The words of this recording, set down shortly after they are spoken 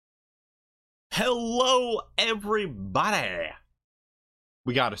Hello, everybody.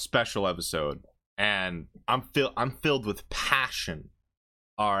 We got a special episode, and I'm filled with passion.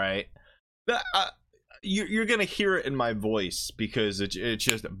 All right, you're gonna hear it in my voice because it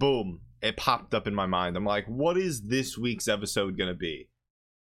just boom, it popped up in my mind. I'm like, what is this week's episode gonna be?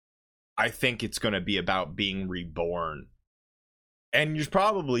 I think it's gonna be about being reborn. And you're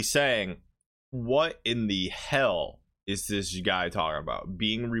probably saying, what in the hell is this guy talking about?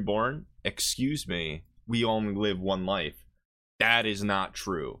 Being reborn? Excuse me, we only live one life. That is not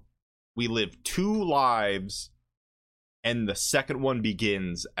true. We live two lives, and the second one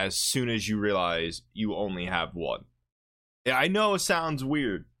begins as soon as you realize you only have one. I know it sounds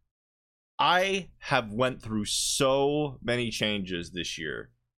weird. I have went through so many changes this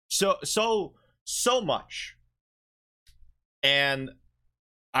year. So much. And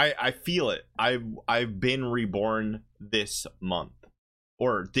I feel it. I've been reborn this month.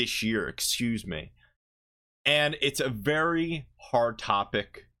 Or this year, excuse me. And it's a very hard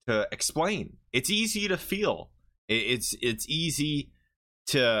topic to explain. It's easy to feel. It's easy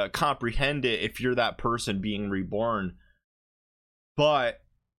to comprehend it if you're that person being reborn. But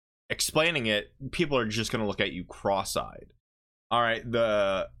explaining it, people are just going to look at you cross-eyed. All right,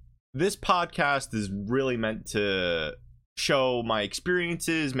 this podcast is really meant to show my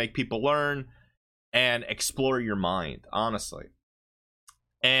experiences, make people learn, and explore your mind, honestly.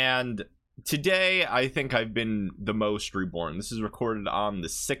 And today, I think I've been the most reborn. This is recorded on the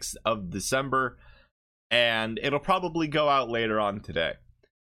 6th of December, and it'll probably go out later on today.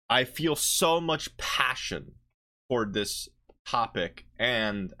 I feel so much passion toward this topic,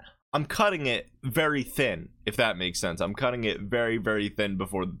 and I'm cutting it very thin, if that makes sense. I'm cutting it very, very thin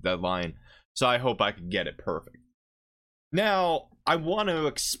before the deadline, so I hope I can get it perfect. Now, I want to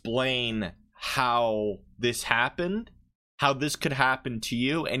explain how this happened, how this could happen to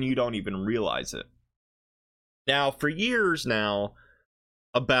you, and you don't even realize it. Now, for years now,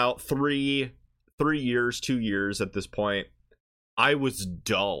 about 2 years at this point, I was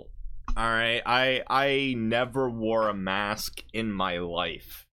dull. All right, I never wore a mask in my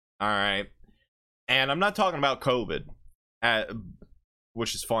life. All right, and I'm not talking about COVID,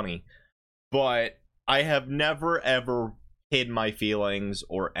 which is funny, but I have never ever hid my feelings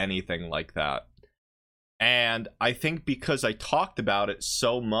or anything like that. And I think because I talked about it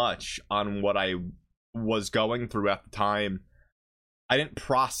so much on what I was going through at the time, I didn't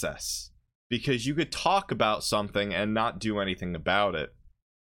process. Because you could talk about something and not do anything about it.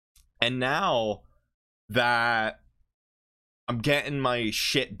 And now that I'm getting my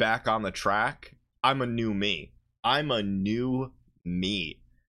shit back on the track, I'm a new me. I'm a new me.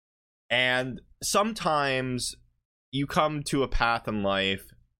 And sometimes you come to a path in life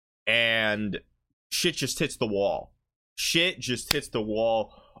and shit just hits the wall. Shit just hits the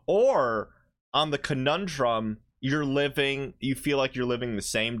wall. Or on the conundrum, you feel like you're living the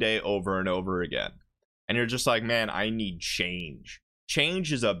same day over and over again. And you're just like, man, I need change.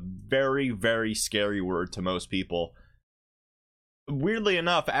 Change is a very, very scary word to most people. Weirdly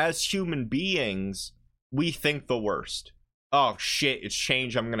enough, as human beings, we think the worst. Oh shit, it's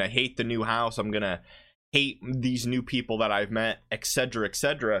change. I'm gonna hate the new house. I'm gonna hate these new people that I've met, etc.,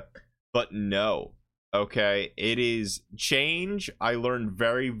 etc. But no. Okay, it is change. I learned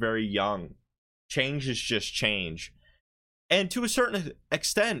very, very young. Change is just change. And to a certain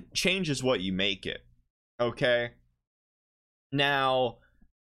extent, change is what you make it. Okay? Now,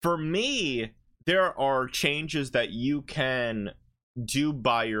 for me, there are changes that you can do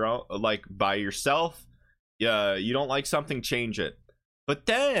by your own, like by yourself. You don't like something, change it. But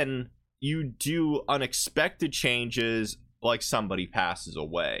then you do unexpected changes, like somebody passes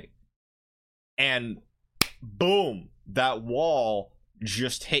away. And boom, that wall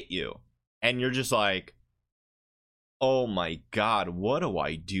just hit you. And you're just like, oh my god, what do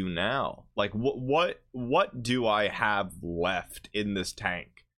I do now? Like, what do I have left in this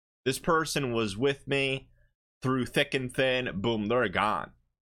tank? This person was with me through thick and thin. Boom, they're gone.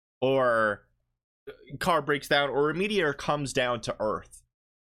 Or car breaks down, or a meteor comes down to Earth.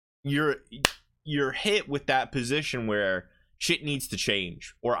 You're hit with that position where shit needs to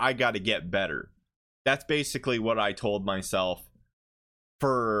change, or I gotta get better. That's basically what I told myself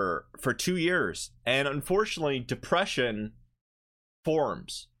for 2 years. And unfortunately, depression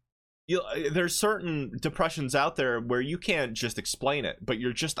forms. There's certain depressions out there where you can't just explain it, but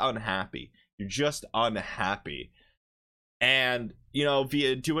you're just unhappy. You're just unhappy. And,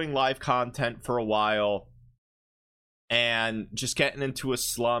 via doing live content for a while and just getting into a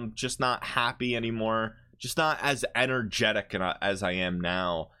slump, just not happy anymore, just not as energetic as I am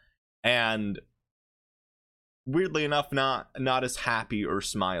now. And weirdly enough, not as happy or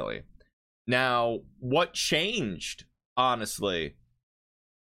smiley. Now, what changed, honestly?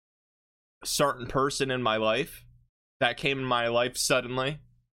 A certain person in my life that came in my life suddenly,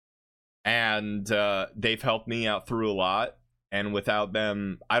 and they've helped me out through a lot. And without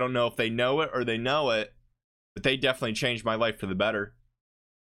them, I don't know if they know it or they know it, but they definitely changed my life for the better.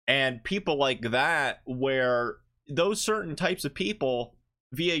 And people like that, where those certain types of people,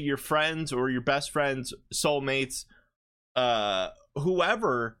 via your friends or your best friends, soulmates,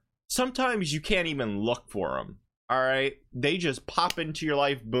 whoever, sometimes you can't even look for them. All right, they just pop into your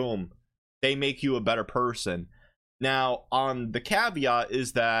life, boom, they make you a better person. Now, on the caveat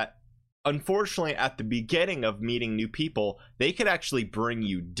is that, unfortunately, at the beginning of meeting new people, they could actually bring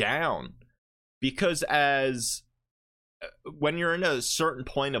you down, because when you're in a certain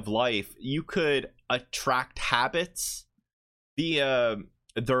point of life, you could attract habits via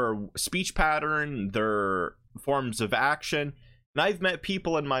their speech pattern, their forms of action. And I've met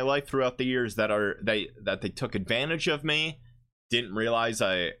people in my life throughout the years that they took advantage of me, didn't realize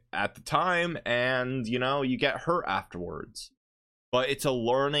I at the time, and you get hurt afterwards. But it's a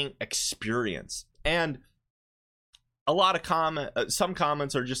learning experience. And a lot of some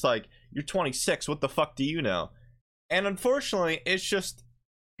comments are just like, you're 26, what the fuck do you know? And unfortunately, it's just,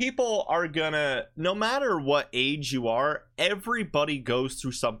 people are gonna, no matter what age you are, everybody goes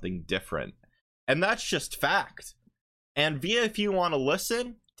through something different. And that's just fact. And if you want to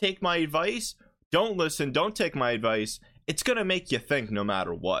listen, take my advice. Don't listen, don't take my advice. It's gonna make you think no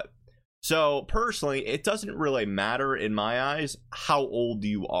matter what. So personally, it doesn't really matter in my eyes how old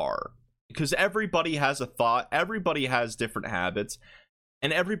you are, because everybody has a thought, everybody has different habits,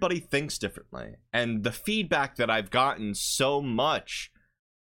 and everybody thinks differently. And the feedback that I've gotten so much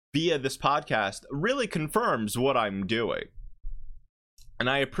via this podcast really confirms what I'm doing. And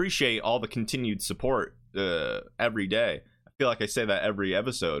I appreciate all the continued support every day. I feel like I say that every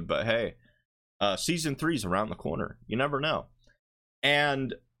episode, but hey, season 3 is around the corner. You never know.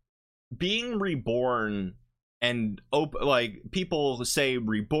 And being reborn, and like people say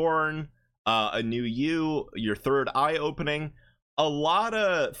reborn, a new you, your third eye opening, a lot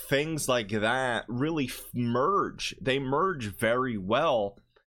of things like that really merge. They merge very well.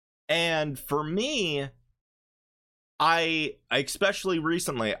 And for me, I especially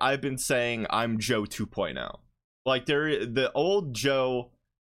recently, I've been saying I'm Joe 2.0. Like, the old Joe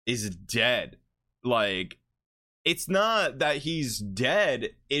is dead. Like, it's not that he's dead,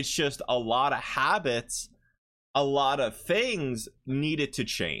 it's just a lot of habits, a lot of things needed to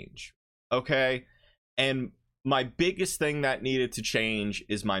change. Okay? And my biggest thing that needed to change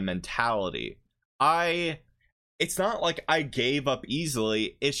is my mentality. It's not like I gave up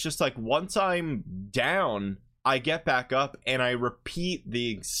easily. It's just like, once I'm down, I get back up and I repeat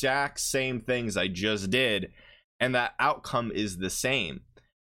the exact same things I just did, and that outcome is the same.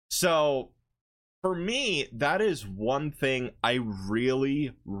 So for me, that is one thing I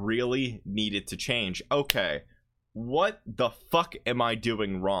really, really needed to change. Okay, what the fuck am I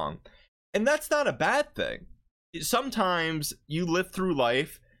doing wrong? And that's not a bad thing. Sometimes you live through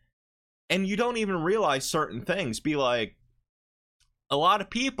life and you don't even realize certain things. Be like, a lot of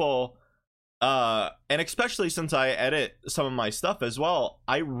people, and especially since I edit some of my stuff as well,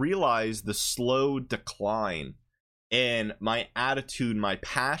 I realize the slow decline in my attitude, my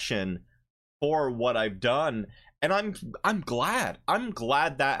passion for what I've done. And I'm glad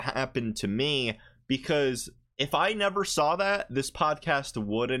that happened to me, because if I never saw that, this podcast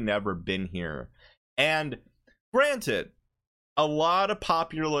would have never been here. And granted, a lot of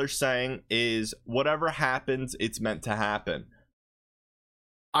popular saying is, whatever happens, it's meant to happen.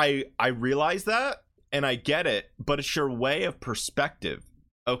 I realize that, and I get it, but it's your way of perspective,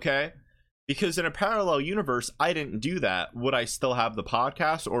 okay? Because in a parallel universe, I didn't do that. Would I still have the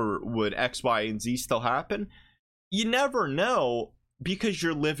podcast, or would X, Y, and Z still happen? You never know, because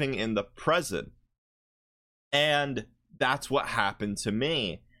you're living in the present. And that's what happened to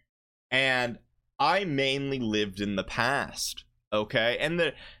me. And I mainly lived in the past, okay?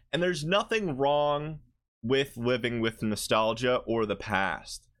 And there's nothing wrong with living with nostalgia or the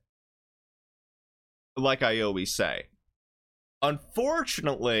past, like I always say.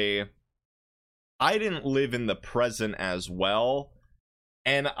 Unfortunately, I didn't live in the present as well,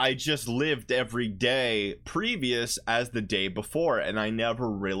 and I just lived every day previous as the day before, and I never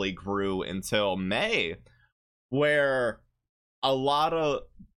really grew until May, where a lot of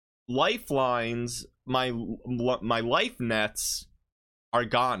lifelines, my life nets are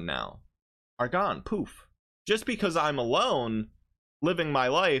gone now. Are gone. Poof. Just because I'm alone, living my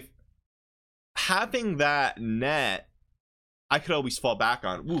life, having that net I could always fall back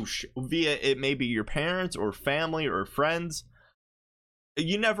on, whoosh, via it may be your parents or family or friends.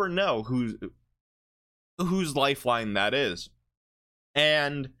 you never know whose lifeline that is.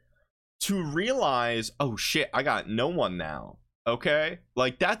 And to realize, oh shit, I got no one now. Okay?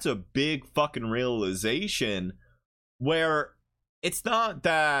 Like, that's a big fucking realization, where it's not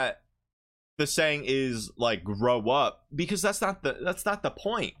that the saying is like grow up, because that's not the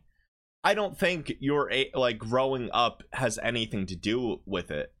point. I don't think like growing up has anything to do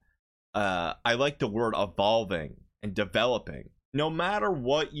with it. I like the word evolving and developing. No matter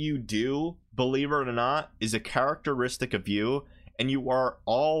what you do, believe it or not, is a characteristic of you, and you are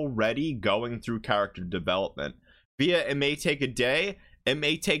already going through character development. It may take a day, it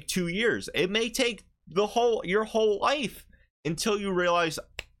may take 2 years, it may take your whole life until you realize,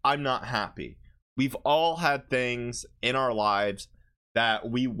 I'm not happy. We've all had things in our lives that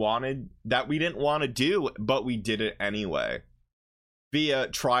we didn't want to do, but we did it anyway, via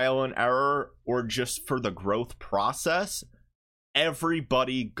trial and error or just for the growth process.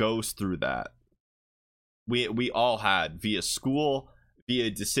 Everybody goes through that. We all had, via school, via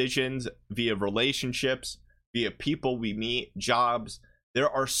decisions, via relationships, via people we meet, jobs. There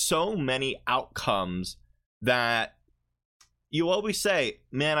are so many outcomes that you always say,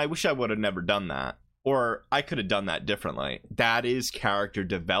 man, I wish I would have never done that, or I could have done that differently. That is character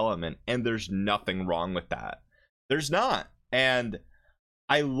development, and there's nothing wrong with that. There's not. And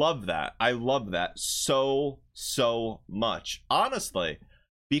I love that. I love that so much, honestly,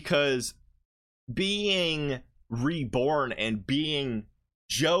 because being reborn and being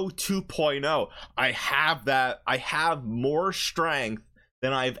Joe 2.0, I have more strength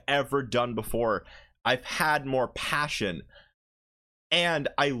than I've ever done before. I've had more passion, and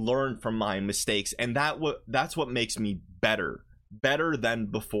I learned from my mistakes, and that's what makes me better than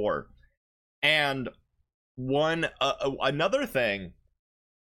before. And another thing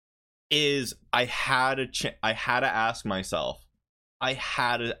is, I had to ask myself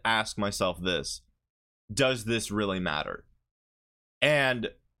this: does this really matter? And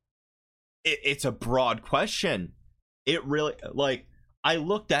it's a broad question. It really, like, I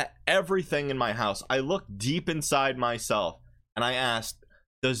looked at everything in my house. I looked deep inside myself, and I asked,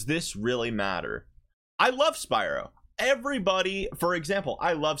 does this really matter? I love Spyro. Everybody, for example,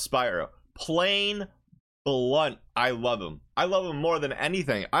 I love Spyro. Plain blunt, I love him. I love him more than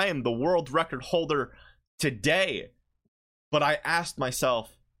anything. I am the world record holder today. But I asked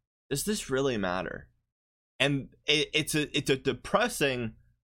myself, does this really matter? And it's a depressing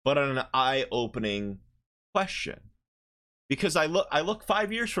but an eye-opening question. Because I look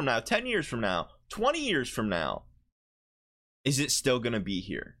 5 years from now, 10 years from now, 20 years from now, is it still going to be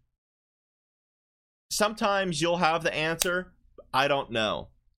here? Sometimes you'll have the answer, I don't know,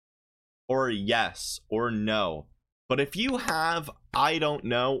 or yes, or no. But if you have I don't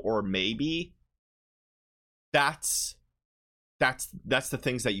know or maybe, that's the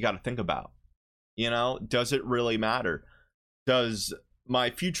things that you got to think about. You know, does it really matter? Does my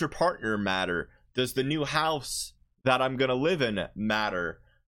future partner matter? Does the new house that I'm gonna live in matter?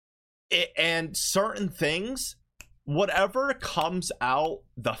 And certain things, whatever comes out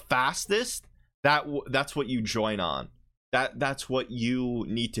the fastest, that's what you join on. That's what you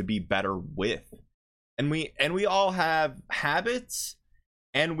need to be better with. And we all have habits,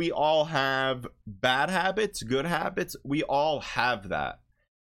 and we all have bad habits, good habits. We all have that.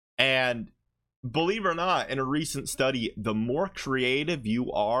 And believe it or not, in a recent study, the more creative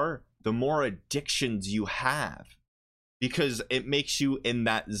you are, the more addictions you have, because it makes you in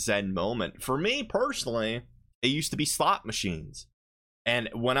that zen moment. For me personally, it used to be slot machines. And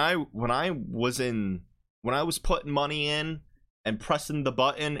when I was putting money in and pressing the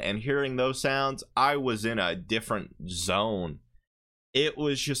button and hearing those sounds, I was in a different zone. It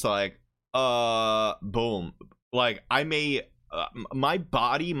was just like, boom. Like, my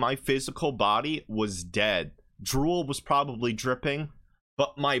body, my physical body was dead. Drool was probably dripping,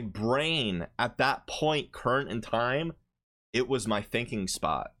 but my brain at that point, current in time, it was my thinking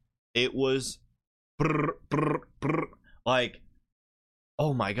spot. It was brr, brr, brr, like,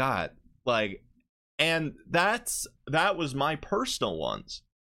 oh my god. Like, and that was my personal ones.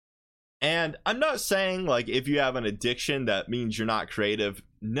 And I'm not saying, like, if you have an addiction, that means you're not creative.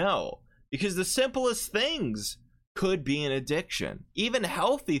 No, because the simplest things could be an addiction. Even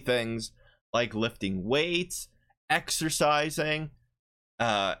healthy things like lifting weights, exercising,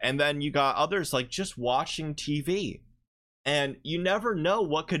 and then you got others like just watching TV. And you never know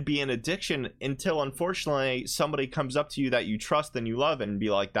what could be an addiction until, unfortunately, somebody comes up to you that you trust and you love and be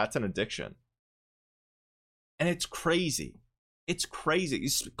like, that's an addiction. And it's crazy. It's crazy.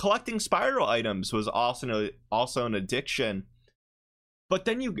 Collecting Spyro items was also an addiction. But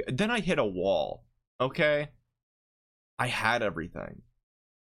then I hit a wall. Okay? I had everything.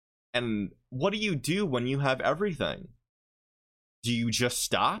 And what do you do when you have everything? Do you just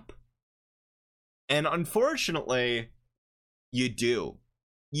stop? And unfortunately, you do.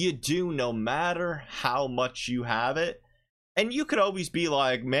 You do, no matter how much you have it. And you could always be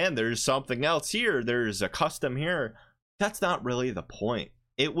like, man, there's something else here. There's a custom here. That's not really the point.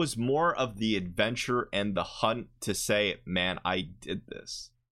 It was more of the adventure and the hunt to say, man, I did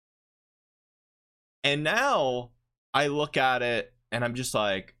this. And now I look at it and I'm just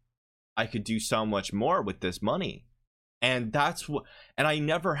like, I could do so much more with this money. And that's what, and I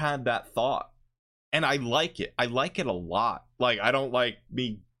never had that thought. And I like it. I like it a lot. Like, I don't like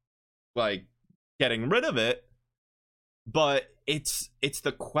me like getting rid of it, but it's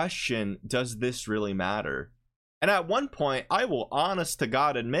the question, does this really matter? And at one point, I will honest to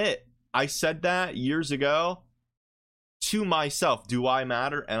God admit, I said that years ago to myself, do I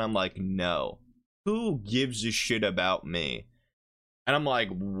matter? And I'm like, no. Who gives a shit about me? And I'm like,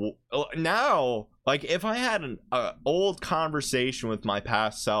 now, like, if I had an old conversation with my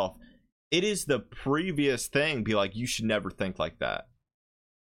past self, it is the previous thing, be like, you should never think like that.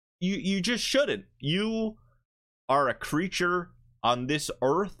 You just shouldn't. You are a creature on this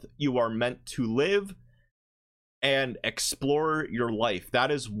earth. You are meant to live and explore your life.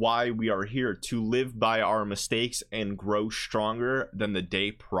 That is why we are here, to live by our mistakes and grow stronger than the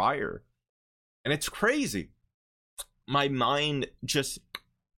day prior. And it's crazy. My mind just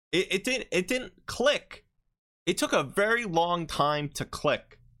it didn't click. It took a very long time to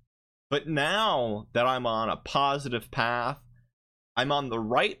click. But now that I'm on a positive path, I'm on the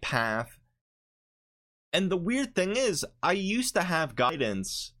right path. And the weird thing is, I used to have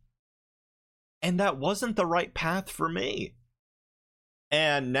guidance, and that wasn't the right path for me.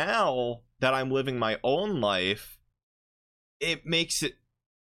 And now that I'm living my own life, it makes it,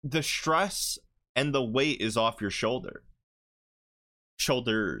 the stress and the weight is off your shoulders,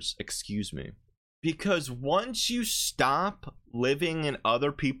 excuse me. Because once you stop living in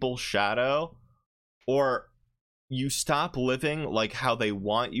other people's shadow, or you stop living like how they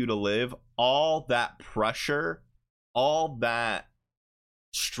want you to live, all that pressure, all that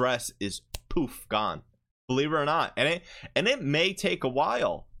stress is poof, gone. Believe it or not. And it may take a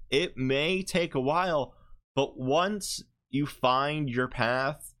while. It may take a while, but once you find your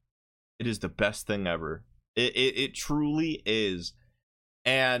path, it is the best thing ever. It truly is.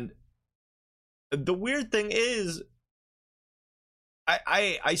 And the weird thing is,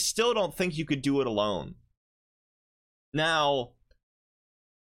 I still don't think you could do it alone. Now,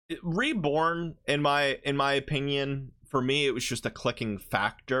 Reborn, in my opinion, for me, it was just a clicking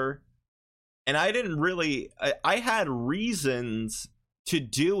factor. And I didn't really, I had reasons to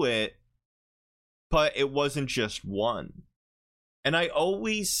do it, but it wasn't just one. And I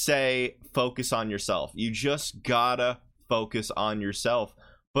always say, focus on yourself. You just gotta focus on yourself.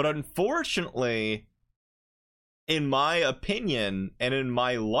 But unfortunately, in my opinion and in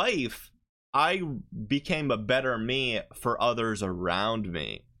my life, I became a better me for others around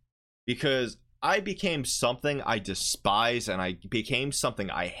me, because I became something I despise, and I became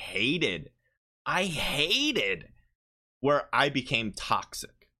something I hated. Where I became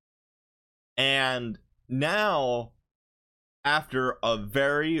toxic. And now, after a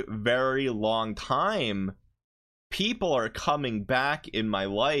very, very long time, people are coming back in my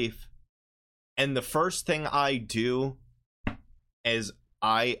life, and the first thing I do is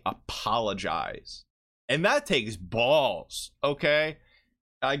I apologize. And that takes balls, okay?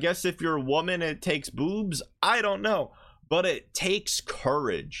 I guess if you're a woman, it takes boobs. I don't know. But it takes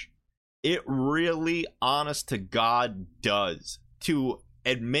courage. It really, honest to God, does, to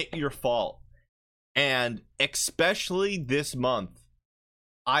admit your fault. And especially this month,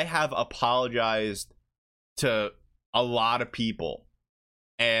 I have apologized to a lot of people.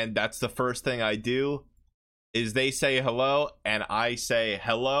 And that's the first thing I do, is they say hello, and I say,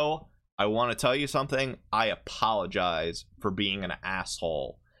 hello, I want to tell you something. I apologize for being an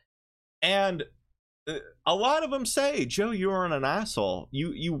asshole. And a lot of them say, Joe, you weren't an asshole.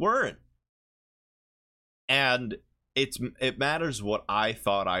 You weren't. And it matters what I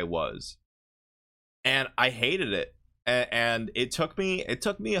thought I was. And I hated it. And it took me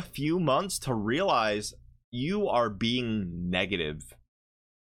a few months to realize you are being negative.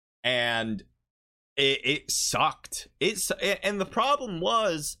 And it sucked. And the problem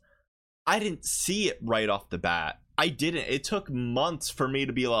was, I didn't see it right off the bat. I didn't. It took months for me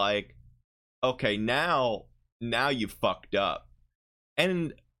to be like, okay, now you fucked up.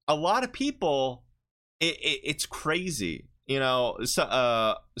 And a lot of people, it's crazy. You know,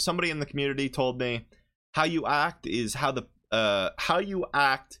 somebody in the community told me, how you act is the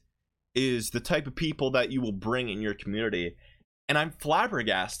type of people that you will bring in your community. And I'm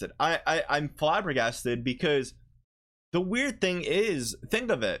flabbergasted. I'm flabbergasted because the weird thing is, think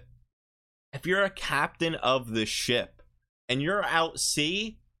of it. If you're a captain of the ship and you're out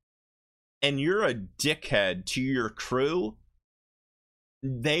sea and you're a dickhead to your crew,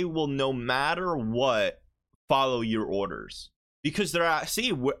 they will, no matter what, follow your orders. Because they're at sea.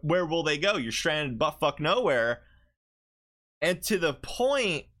 Where will they go? You're stranded buttfuck nowhere. And to the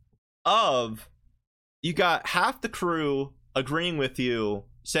point of, you got half the crew agreeing with you,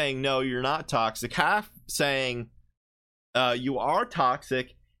 saying, no, you're not toxic. Half saying, you are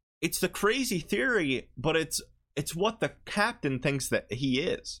toxic. It's the crazy theory, but it's what the captain thinks that he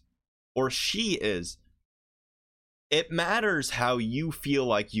is. Or she is. It matters how you feel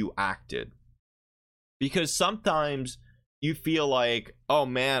like you acted. Because sometimes you feel like, oh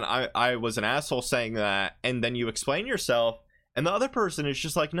man, I was an asshole saying that, and then you explain yourself, and the other person is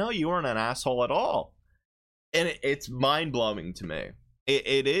just like, no, you weren't an asshole at all. And it's mind-blowing to me.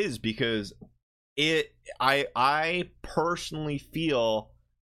 It is, because I personally feel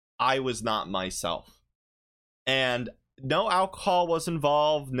I was not myself. And no alcohol was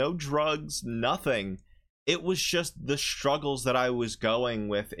involved, no drugs, nothing. It was just the struggles that I was going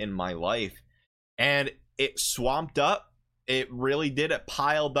with in my life. And it swamped up. It really did. It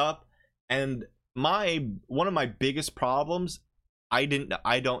piled up. And one of my biggest problems, I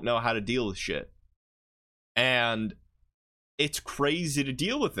don't know how to deal with shit. And it's crazy to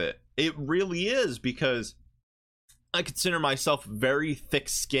deal with it. It really is, because I consider myself very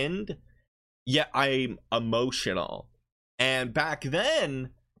thick-skinned, yet I'm emotional. And back then,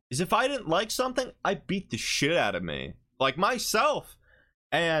 is if I didn't like something, I beat the shit out of me. Like myself.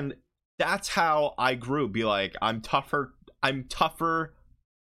 And that's how I grew. Be like, I'm tougher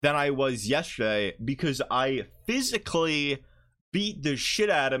than I was yesterday, because I physically beat the shit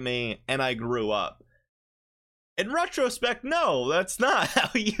out of me and I grew up. In retrospect, no, that's not how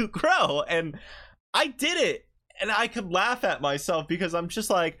you grow. And I did it. And I could laugh at myself, because I'm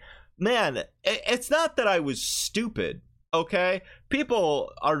just like, man, it's not that I was stupid. Okay, people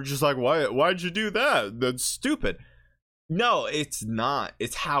are just like, why'd you do that? That's stupid. No, it's not.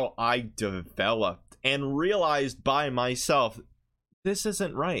 It's how I developed and realized by myself, this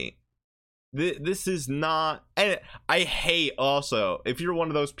isn't right. This is not. And I hate also, if you're one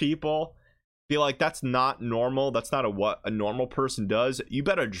of those people, be like, that's not normal. That's not what a normal person does. You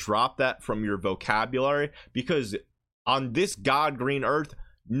better drop that from your vocabulary, because on this God green earth,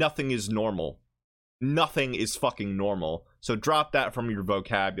 nothing is normal. Nothing is fucking normal. So drop that from your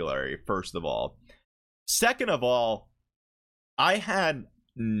vocabulary, first of all. Second of all, I had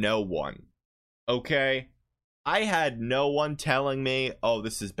no one. Okay? I had no one telling me, oh,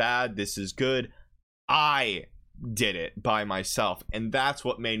 this is bad, this is good. I did it by myself. And that's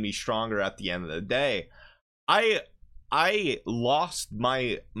what made me stronger at the end of the day. I lost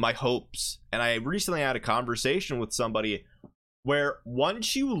my hopes. And I recently had a conversation with somebody where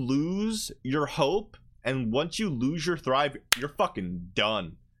once you lose your hope and once you lose your thrive, you're fucking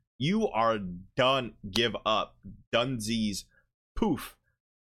done. You are done. Give up. Dunsies. Poof.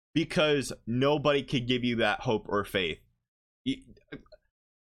 Because nobody could give you that hope or faith.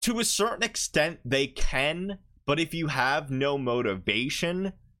 To a certain extent, they can, but if you have no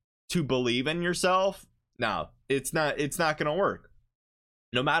motivation to believe in yourself, no, it's not gonna work.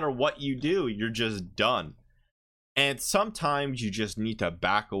 No matter what you do, you're just done. And sometimes you just need to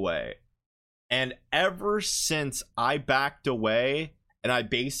back away. And ever since I backed away and I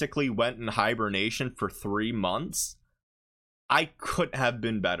basically went in hibernation for 3 months, I couldn't have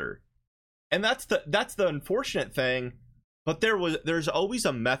been better. And that's the unfortunate thing. But there's always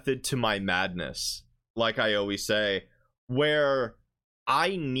a method to my madness, like I always say, where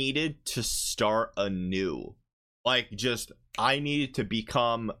I needed to start anew. Like, just, I needed to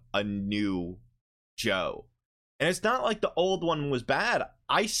become a new Joe. And it's not like the old one was bad.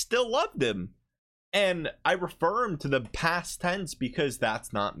 I still loved him. And I refer him to the past tense because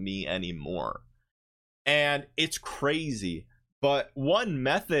that's not me anymore. And it's crazy. But one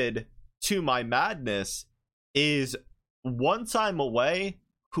method to my madness is, once I'm away,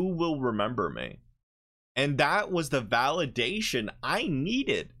 who will remember me? And that was the validation I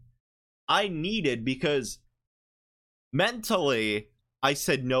needed. Because mentally, I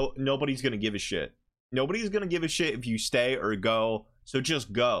said, no, nobody's going to give a shit. Nobody's going to give a shit if you stay or go. So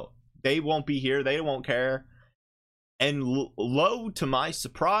just go. They won't be here. They won't care. And lo, to my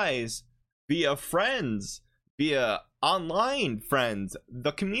surprise, via friends, via online friends,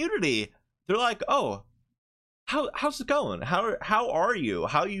 the community, they're like, oh, how's it going? How are you?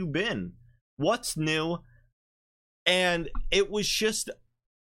 How you been? What's new? And it was just,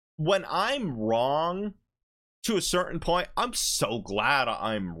 when I'm wrong, to a certain point, I'm so glad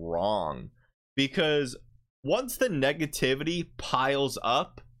I'm wrong, because once the negativity piles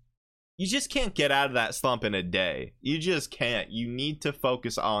up, you just can't get out of that slump in a day. You just can't. You need to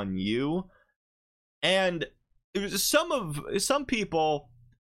focus on you. And some people,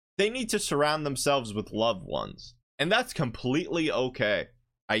 they need to surround themselves with loved ones, and that's completely okay.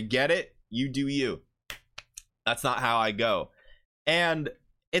 I get it. You do you. That's not how I go. And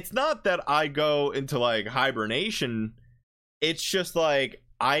it's not that I go into like hibernation. It's just like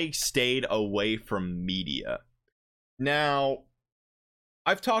I stayed away from media. Now,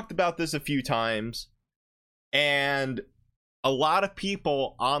 I've talked about this a few times, and a lot of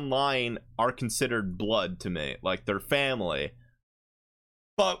people online are considered blood to me, like their family.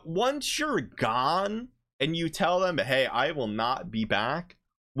 But once you're gone and you tell them, hey, I will not be back,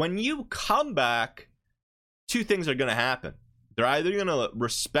 when you come back, two things are going to happen. They're either going to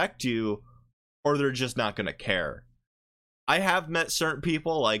respect you or they're just not going to care. I have met certain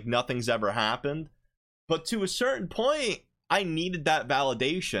people like nothing's ever happened, but to a certain point, I needed that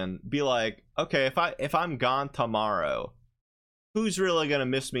validation. Be like, okay, if I'm gone tomorrow, who's really going to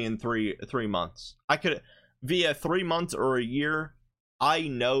miss me in three months? I could, via 3 months or a year, I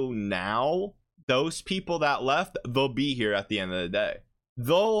know now those people that left, they'll be here at the end of the day.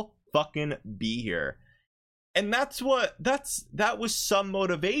 They'll fucking be here. And that was some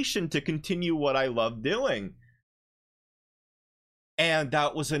motivation to continue what I love doing. And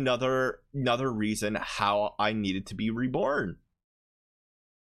that was another reason how I needed to be reborn.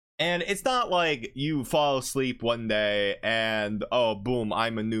 And it's not like you fall asleep one day and, oh, boom,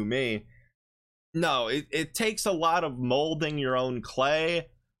 I'm a new me. No, it takes a lot of molding your own clay,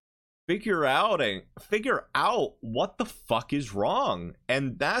 figure out what the fuck is wrong.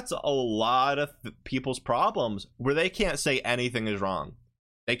 And that's a lot of people's problems, where they can't say anything is wrong.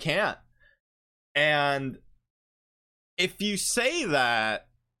 They can't. And if you say that,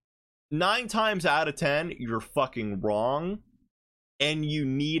 9 times out of 10, you're fucking wrong, and you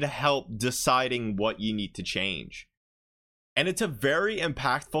need help deciding what you need to change. And it's a very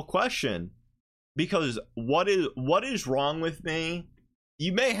impactful question, because what is wrong with me?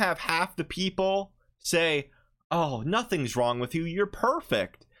 You may have half the people say, oh, nothing's wrong with you, you're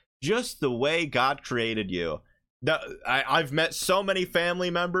perfect, just the way God created you. I've met so many family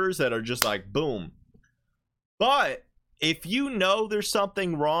members that are just like, boom. But if you know there's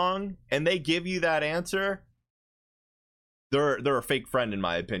something wrong and they give you that answer, they're a fake friend, in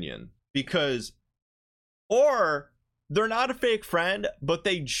my opinion. Because, or they're not a fake friend, but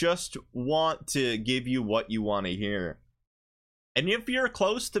they just want to give you what you want to hear. And if you're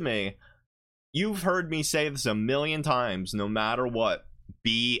close to me, you've heard me say this a million times, no matter what,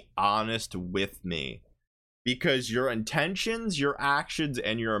 be honest with me. Because your intentions, your actions,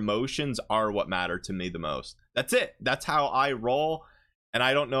 and your emotions are what matter to me the most. That's it. That's how I roll. And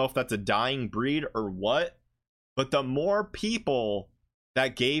I don't know if that's a dying breed or what, but the more people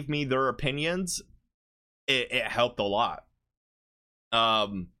that gave me their opinions, it helped a lot.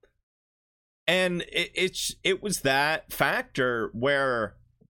 And it was that factor where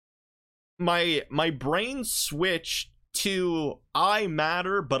my brain switched to I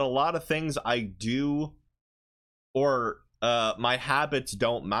matter, but a lot of things I do or my habits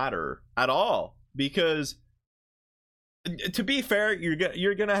don't matter at all. Because to be fair,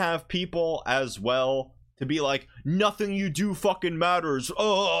 you're gonna have people as well to be like, nothing you do fucking matters.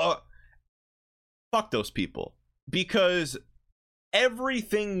 Fuck those people, because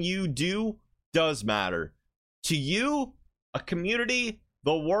everything you do does matter to you, a community,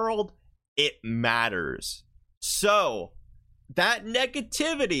 the world. It matters. So that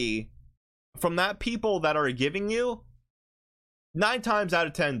negativity from that people that are giving you, 9 times out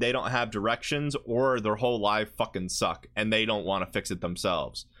of 10, they don't have directions, or their whole life fucking suck and they don't want to fix it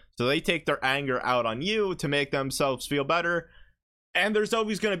themselves. So they take their anger out on you to make themselves feel better. And there's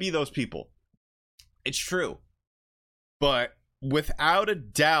always going to be those people. It's true. But without a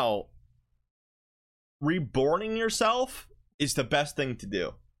doubt, reborning yourself is the best thing to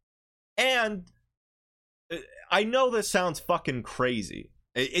do. And I know this sounds fucking crazy.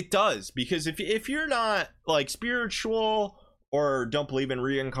 It does, because if you're not like spiritual, or don't believe in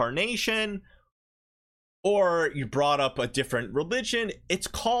reincarnation, or you brought up a different religion, it's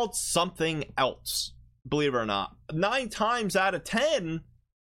called something else, believe it or not. 9 times out of 10,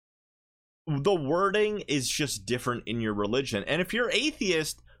 the wording is just different in your religion. And if you're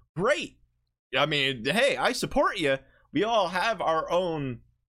atheist, great. I mean, hey, I support you. We all have our own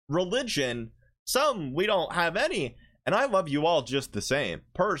religion. Some we don't have any. And I love you all just the same,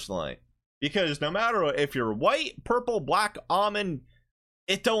 personally. Because no matter if you're white, purple, black, almond,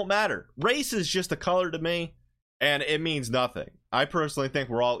 it don't matter. Race is just a color to me. And it means nothing. I personally think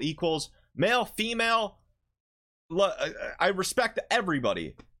we're all equals. Male, female, I respect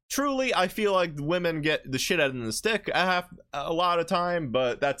everybody. Truly, I feel like women get the shit out of the stick a lot of time,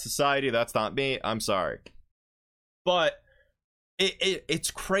 but that's society. That's not me. I'm sorry. But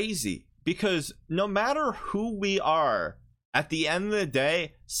it's crazy because no matter who we are, at the end of the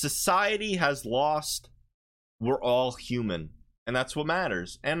day, society has lost. We're all human, and that's what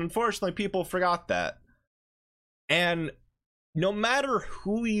matters. And unfortunately, people forgot that. And no matter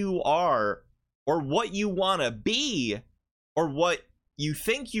who you are or what you want to be or what you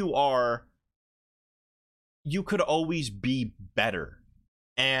think you are, you could always be better.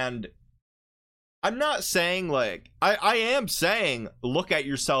 And I'm not saying like I am saying look at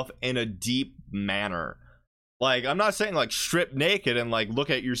yourself in a deep manner. Like, I'm not saying like strip naked and like look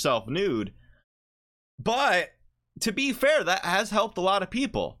at yourself nude. But to be fair, that has helped a lot of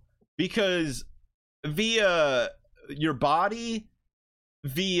people, because via your body,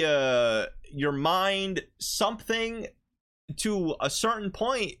 via your mind, something to a certain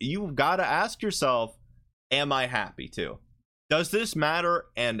point, you've got to ask yourself, am I happy too? Does this matter?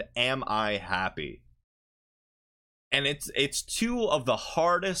 And am I happy? And it's two of the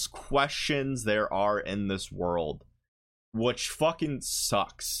hardest questions there are in this world, which fucking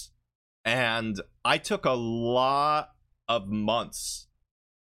sucks. And I took a lot of months,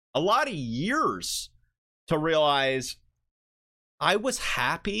 a lot of years to realize I was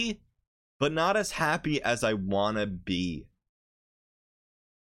happy, but not as happy as I want to be.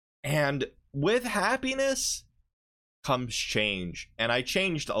 And with happiness comes change, and I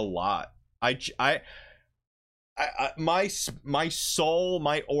changed a lot. My soul,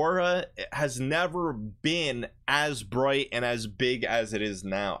 my aura has never been as bright and as big as it is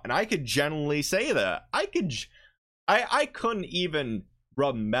now, and I could genuinely say that. I couldn't even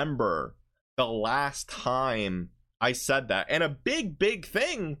remember the last time I said that. And a big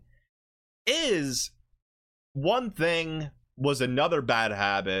thing is, one thing was another bad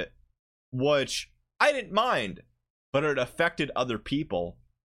habit, which I didn't mind, but it affected other people.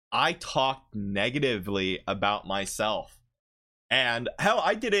 I talked negatively about myself. And hell,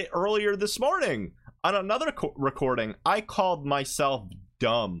 I did it earlier this morning on another recording. I called myself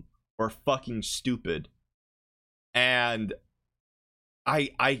dumb or fucking stupid. And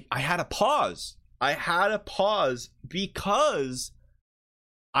I had to pause. I had to pause because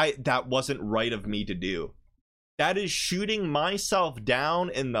that wasn't right of me to do. That is shooting myself down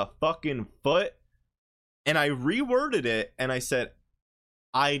in the fucking foot. And I reworded it and I said,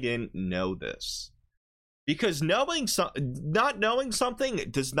 I didn't know this. Because not knowing something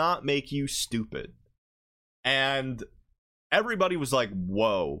does not make you stupid. And everybody was like,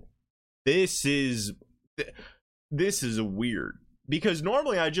 whoa, this is weird. Because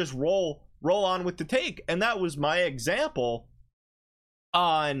normally I just roll on with the take. And that was my example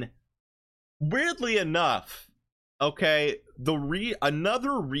on, weirdly enough, okay,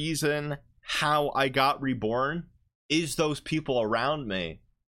 another reason how I got reborn is those people around me.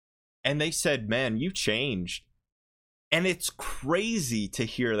 And they said, man, you changed. And it's crazy to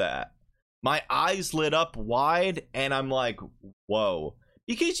hear that. My eyes lit up wide and I'm like, whoa.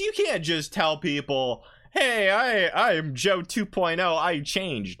 Because you can't just tell people, hey, I am Joe 2.0, I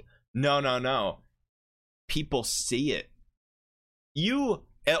changed. No. People see it.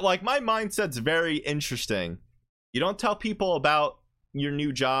 Like, my mindset's very interesting. You don't tell people about your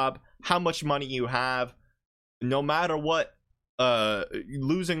new job, how much money you have, no matter what,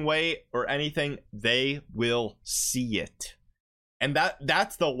 losing weight or anything, they will see it. And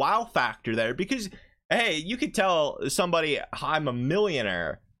that's the wow factor there. Because, hey, you could tell somebody, I'm a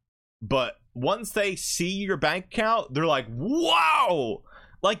millionaire, but once they see your bank account, they're like, wow!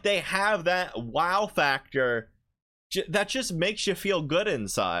 Like, they have that wow factor that just makes you feel good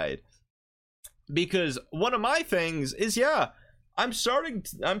inside. Because one of my things is, yeah, I'm starting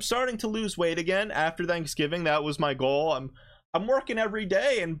to lose weight again after Thanksgiving. That was my goal. I'm working every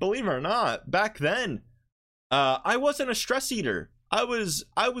day, and believe it or not, back then, I wasn't a stress eater. I was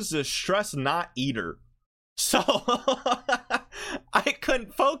a stress not eater. So I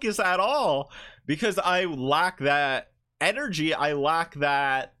couldn't focus at all because I lack that energy. I lack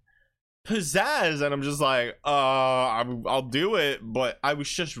that pizzazz, and I'm just like, I'll do it. But I was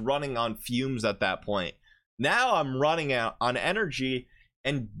just running on fumes at that point. Now I'm running out on energy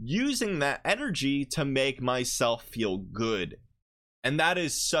and using that energy to make myself feel good. And that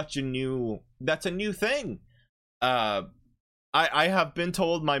is that's a new thing. I have been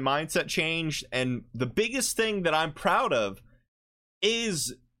told my mindset changed, and the biggest thing that I'm proud of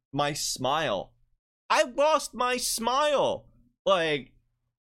is my smile. I lost my smile. Like,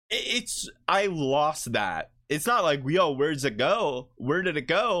 I lost that. it's not like, yo, where's it go? Where did it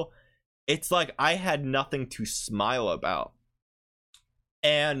go? It's like I had nothing to smile about.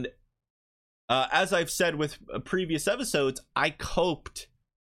 And as I've said with previous episodes, I coped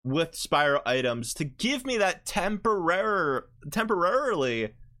with spiral items to give me that temporary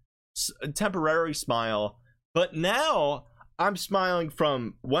smile. But now I'm smiling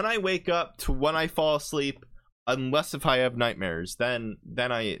from when I wake up to when I fall asleep, unless if I have nightmares, then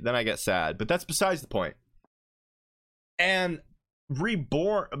I get sad. But that's besides the point. And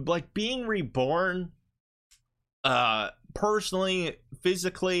reborn, like being reborn, personally,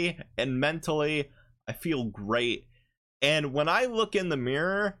 physically, and mentally, I feel great. And when I look in the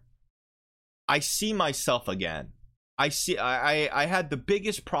mirror, I see myself again. I had the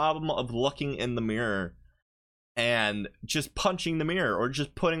biggest problem of looking in the mirror and just punching the mirror or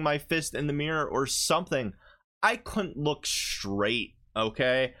just putting my fist in the mirror or something. I couldn't look straight,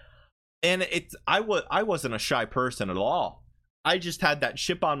 okay? And I wasn't a shy person at all. I just had that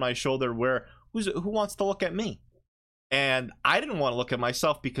chip on my shoulder where who wants to look at me? And I didn't want to look at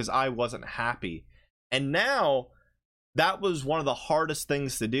myself because I wasn't happy. And now that was one of the hardest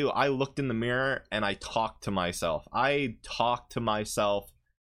things to do. I looked in the mirror and I talked to myself. And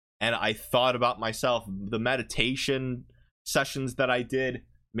I thought about myself. The meditation sessions that I did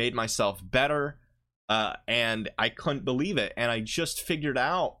made myself better. And I couldn't believe it. And I just figured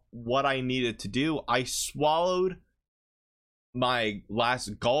out what I needed to do. I swallowed my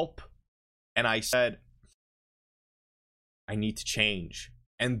last gulp and I said, I need to change.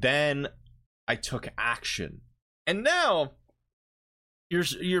 And then I took action. And now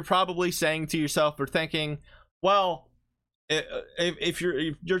you're probably saying to yourself or thinking, well, if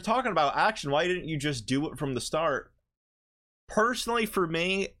you're talking about action, why didn't you just do it from the start? Personally, for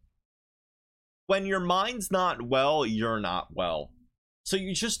me, when your mind's not well, you're not well. So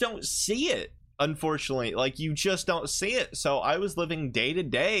you just don't see it, unfortunately. Like, you just don't see it. So I was living day to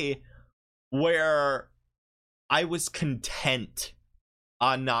day where I was content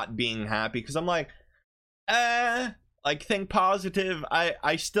on not being happy because I'm like, like, think positive.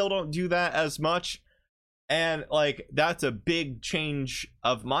 I still don't do that as much. And like, that's a big change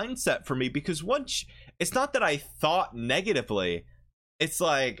of mindset for me because once it's not that I thought negatively, it's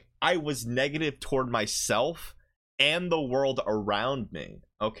like I was negative toward myself and the world around me,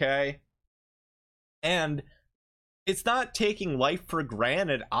 okay? And it's not taking life for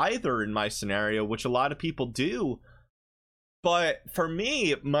granted either in my scenario, which a lot of people do. But for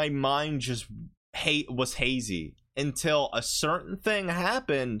me, my mind just was hazy until a certain thing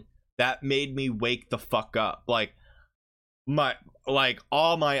happened that made me wake the fuck up. Like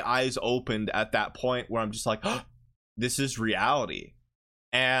all my eyes opened at that point where I'm just like, oh, this is reality.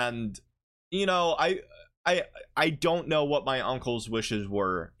 And you know, I don't know what my uncle's wishes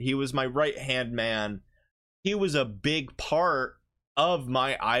were. He was my right hand man. He was a big part of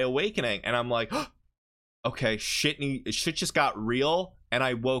my eye awakening. And I'm like, oh, okay, shit just got real. And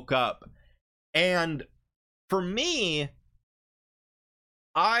I woke up. And for me,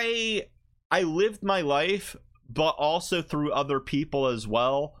 I lived my life, but also through other people as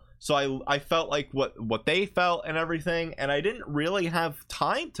well. So I felt like what they felt and everything, and I didn't really have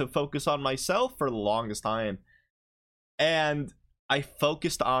time to focus on myself for the longest time. And I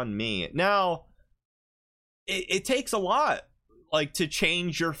focused on me. Now, it takes a lot, like, to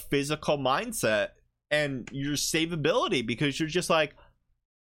change your physical mindset and your savability, because you're just like,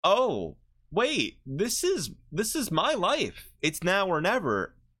 oh, wait, this is my life. It's now or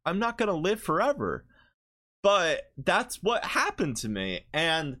never. I'm not gonna live forever. But that's what happened to me.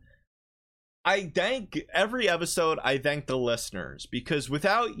 And I thank every episode. I thank the listeners, because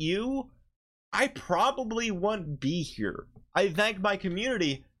without you, I probably wouldn't be here. I thank my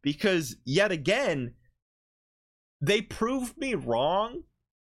community because, yet again, they proved me wrong.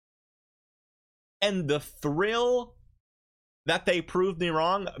 And the thrill that they proved me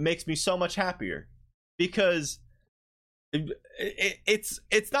wrong makes me so much happier, because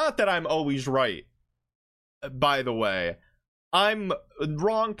it's not that I'm always right. By the way, I'm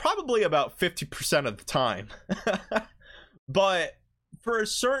wrong probably about 50% of the time. But for a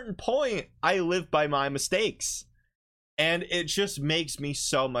certain point, I live by my mistakes. And it just makes me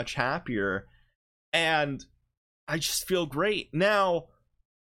so much happier. And I just feel great. Now,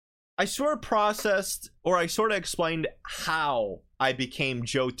 I sort of processed, or I sort of explained how I became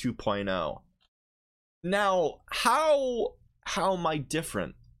Joe 2.0. Now, how am I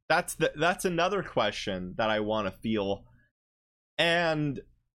different? That's another question that I want to feel. And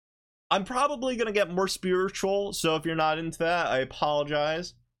I'm probably going to get more spiritual, so if you're not into that, I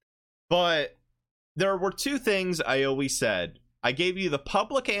apologize. But there were two things I always said. I gave you the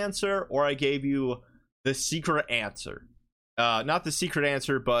public answer, or I gave you the secret answer. Not the secret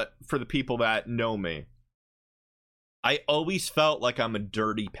answer, but for the people that know me. I always felt like I'm a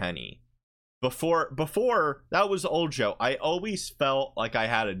dirty penny. Before that was old Joe. I always felt like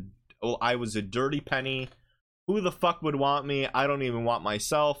I was a dirty penny. Who the fuck would want me? I don't even want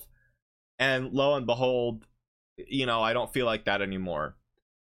myself. And lo and behold, I don't feel like that anymore.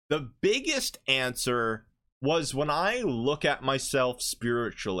 The biggest answer was when I look at myself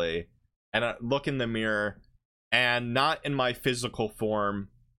spiritually and I look in the mirror and not in my physical form.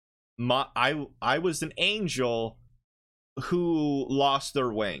 I was an angel who lost their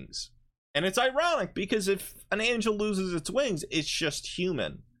wings. And it's ironic because if an angel loses its wings, it's just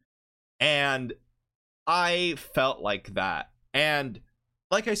human. And I felt like that. And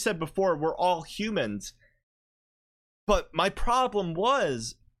like I said before, we're all humans. But my problem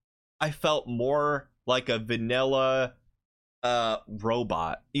was I felt more like a vanilla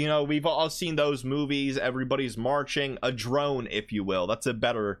robot. We've all seen those movies. Everybody's marching, a drone, if you will. That's a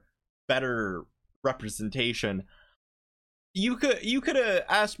better representation. You could have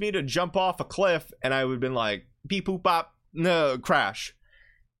asked me to jump off a cliff and I would have been like, beep boop bop, no, crash.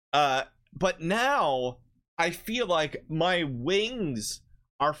 But now I feel like my wings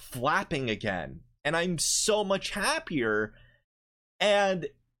are flapping again and I'm so much happier. And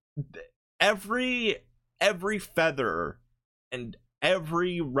every feather and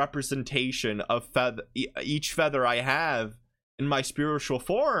every representation of each feather I have in my spiritual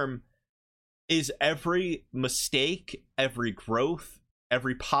form is every mistake, every growth,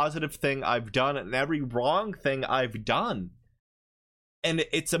 every positive thing I've done, and every wrong thing I've done. And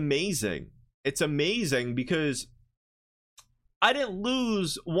it's amazing. It's amazing because I didn't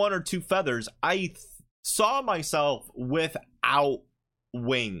lose one or two feathers. I saw myself without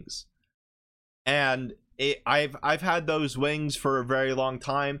wings. And I've had those wings for a very long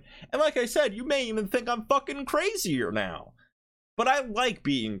time. And like I said, you may even think I'm fucking crazier now. But I like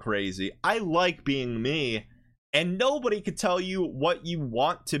being crazy. I like being me. And nobody could tell you what you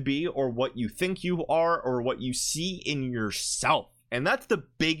want to be or what you think you are or what you see in yourself. And that's the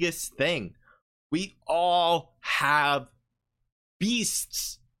biggest thing. We all have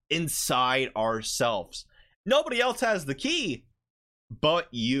beasts inside ourselves. Nobody else has the key but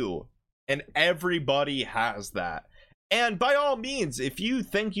you. And everybody has that. And by all means, if you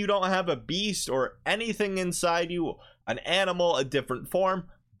think you don't have a beast or anything inside you, an animal, a different form,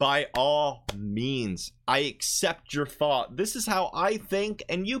 by all means, I accept your thought. This is how I think,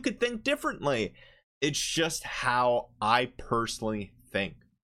 and you could think differently. It's just how I personally think.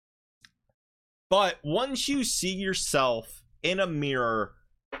 But once you see yourself in a mirror,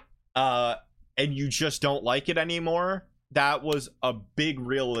 and you just don't like it anymore, that was a big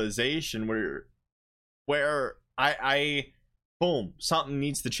realization where I boom, something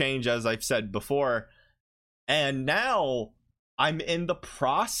needs to change, as I've said before. And now I'm in the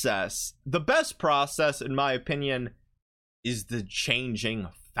process. The best process, in my opinion, is the changing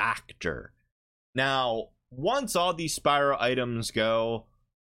factor. Now, once all these spiral items go,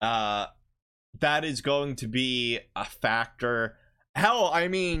 that is going to be a factor. Hell, I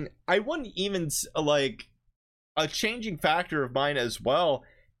mean, I wouldn't even, like, a changing factor of mine as well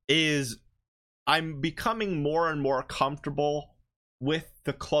is I'm becoming more and more comfortable with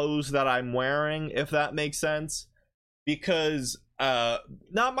the clothes that I'm wearing, if that makes sense. Because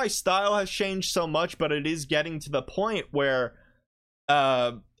not my style has changed so much, but it is getting to the point where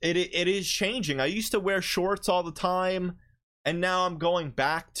it is changing. I used to wear shorts all the time, and now I'm going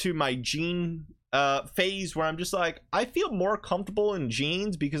back to my jean phase where I'm just like, I feel more comfortable in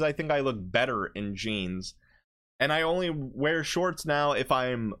jeans because I think I look better in jeans. And I only wear shorts now if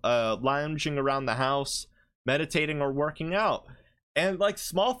I'm lounging around the house, meditating or working out. And like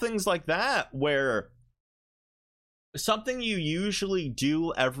small things like that, where something you usually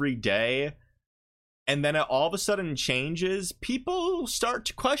do every day and then it all of a sudden changes, people start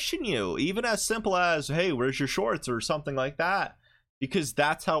to question you, even as simple as, hey, where's your shorts, or something like that, because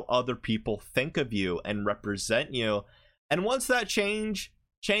that's how other people think of you and represent you. And once that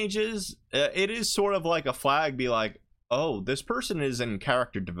changes, it is sort of like a flag, be like, oh, this person is in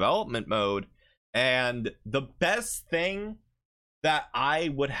character development mode. And the best thing that I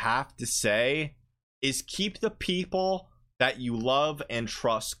would have to say is keep the people that you love and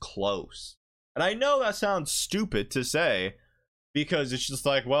trust close. And I know that sounds stupid to say, because it's just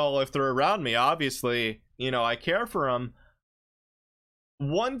like, well, if they're around me, obviously, I care for them.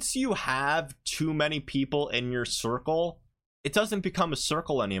 Once you have too many people in your circle, it doesn't become a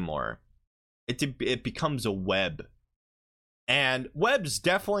circle anymore. It becomes a web. And webs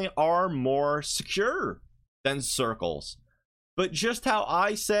definitely are more secure than circles. But just how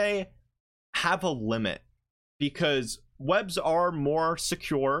I say, have a limit, because webs are more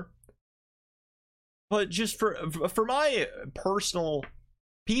secure. But just for my personal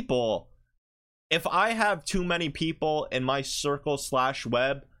people, if I have too many people in my circle /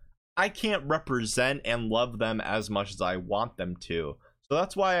 web, I can't represent and love them as much as I want them to. So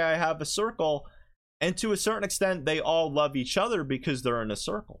that's why I have a circle, and to a certain extent they all love each other because they're in a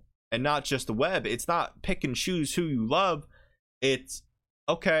circle and not just the web. It's not pick and choose who you love. It's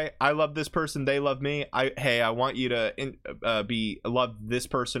okay, I love this person, they love me. I want you to love this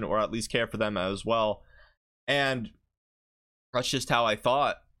person, or at least care for them as well. And that's just how I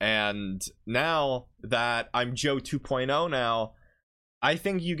thought. And now that I'm Joe 2.0 now, I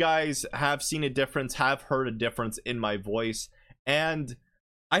think you guys have seen a difference, have heard a difference in my voice, and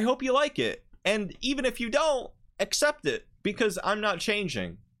I hope you like it. And even if you don't, accept it, because I'm not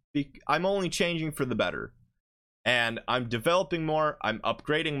changing. I'm only changing for the better. And I'm developing more, I'm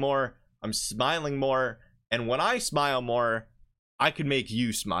upgrading more, I'm smiling more, and when I smile more, I can make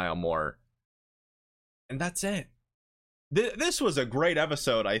you smile more. And that's it. This was a great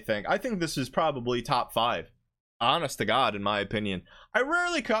episode, I think. I think this is probably top 5. Honest to God, in my opinion. I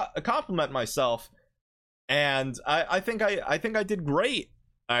rarely compliment myself, and I think I did great.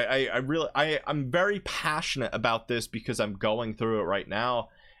 I'm very passionate about this because I'm going through it right now,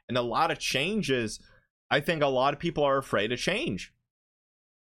 and a lot of changes. I think a lot of people are afraid of change,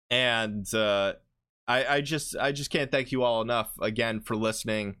 and I just can't thank you all enough again for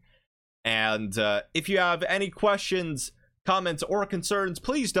listening. And if you have any questions, comments, or concerns,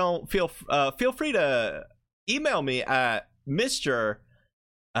 please don't feel free to email me at Mr.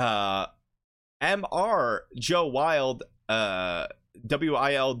 Mr. Joe Wild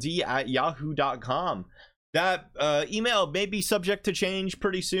WILD at yahoo.com. That email may be subject to change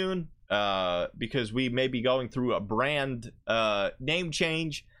pretty soon, because we may be going through a brand name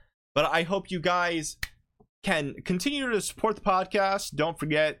change. But I hope you guys can continue to support the podcast. Don't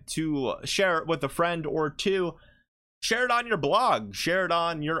forget to share it with a friend or two. Share it on your blog. Share it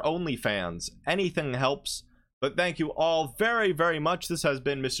on your OnlyFans. Anything helps. But thank you all very, very much. This has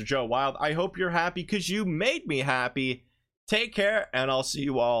been Mr. Joe Wild. I hope you're happy because you made me happy. Take care, and I'll see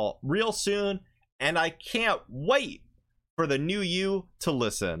you all real soon. And I can't wait for the new you to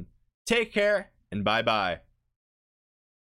listen. Take care, and bye-bye.